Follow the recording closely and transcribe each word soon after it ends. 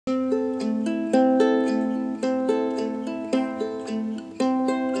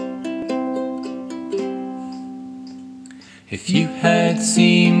If you had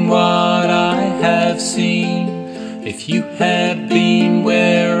seen what I have seen, if you had been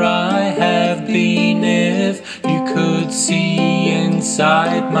where I have been, if you could see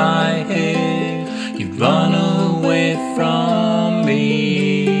inside my head, you'd run away from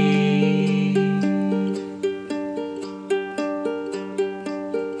me.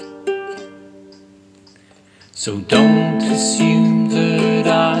 So don't assume that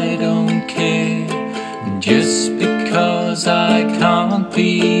I don't care, and just because I can't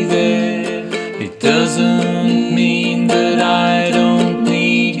be there, it doesn't mean that I don't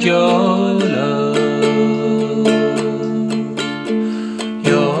need your love.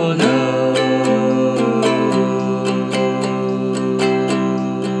 Your love.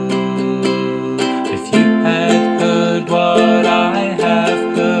 If you had heard what I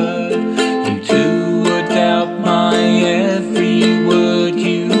have heard, you too would doubt my every word.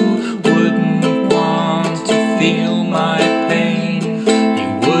 You wouldn't want to feel my pain, you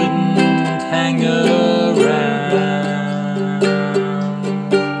wouldn't hang around.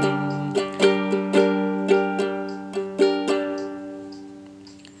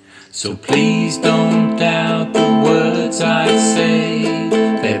 So please don't doubt the words I say,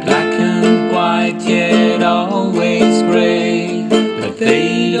 they're black and white yet always grey, but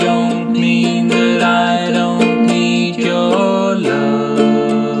they don't mean that I don't need your love.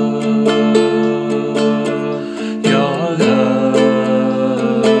 Your love.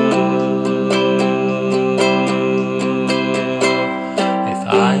 If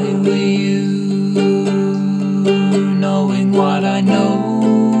I were you, knowing what I know,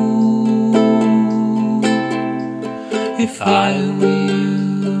 if I were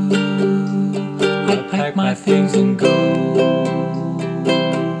you, I'd pack my things and go.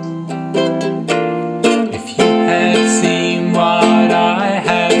 If you had seen what I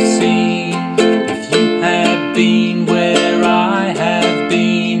have seen, if you had been where I have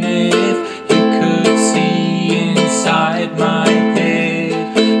been, if you could see inside my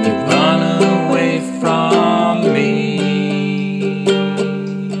head, you'd run away from me.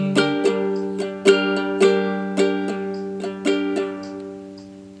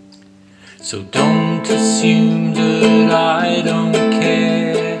 So don't assume that I don't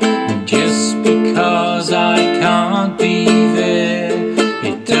care, and just because I can't be there,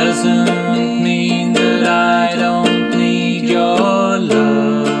 it doesn't mean that I don't need your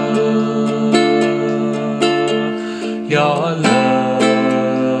love. Your love.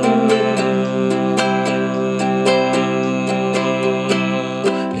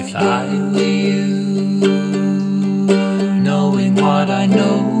 If I were you, knowing what I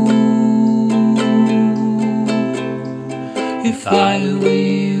know, if I were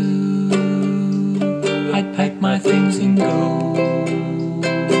you, I'd pack my things and go.